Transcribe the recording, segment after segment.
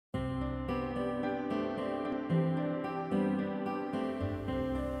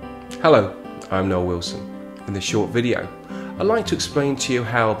Hello, I'm Noel Wilson. In this short video, I'd like to explain to you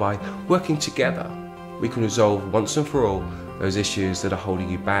how by working together we can resolve once and for all those issues that are holding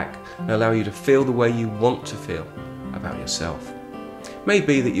you back and allow you to feel the way you want to feel about yourself. It may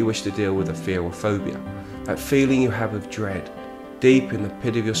be that you wish to deal with a fear or phobia, that feeling you have of dread deep in the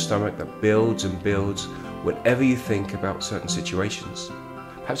pit of your stomach that builds and builds whenever you think about certain situations.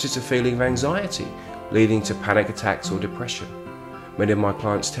 Perhaps it's a feeling of anxiety leading to panic attacks or depression. Many of my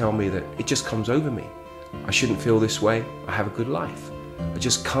clients tell me that it just comes over me. I shouldn't feel this way, I have a good life. I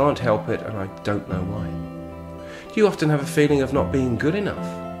just can't help it and I don't know why. Do you often have a feeling of not being good enough?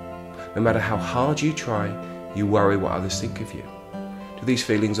 No matter how hard you try, you worry what others think of you. Do these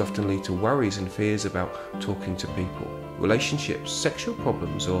feelings often lead to worries and fears about talking to people, relationships, sexual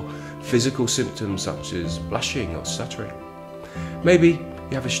problems, or physical symptoms such as blushing or stuttering? Maybe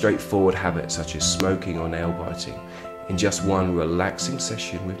you have a straightforward habit such as smoking or nail biting. In just one relaxing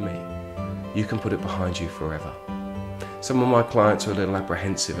session with me, you can put it behind you forever. Some of my clients are a little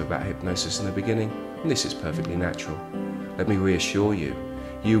apprehensive about hypnosis in the beginning, and this is perfectly natural. Let me reassure you,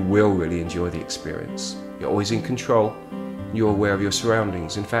 you will really enjoy the experience. You're always in control, you're aware of your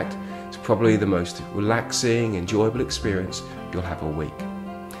surroundings. In fact, it's probably the most relaxing, enjoyable experience you'll have all week.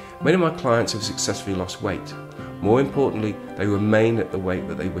 Many of my clients have successfully lost weight. More importantly, they remain at the weight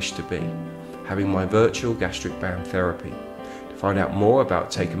that they wish to be, having my virtual gastric band therapy. To find out more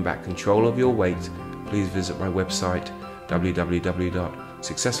about taking back control of your weight, please visit my website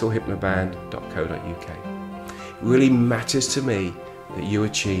www.successfulhypnoband.co.uk. It really matters to me that you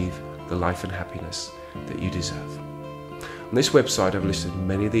achieve the life and happiness that you deserve. On this website I've listed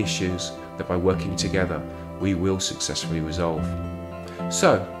many of the issues that by working together we will successfully resolve.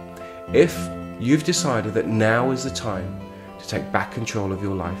 So, if you've decided that now is the time to take back control of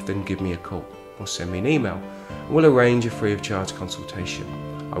your life, then give me a call or send me an email and we'll arrange a free of charge consultation.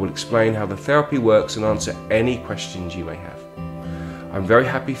 I will explain how the therapy works and answer any questions you may have. I'm very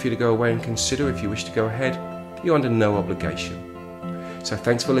happy for you to go away and consider if you wish to go ahead. You're under no obligation. So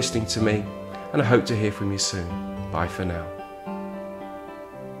thanks for listening to me and I hope to hear from you soon. Bye for now.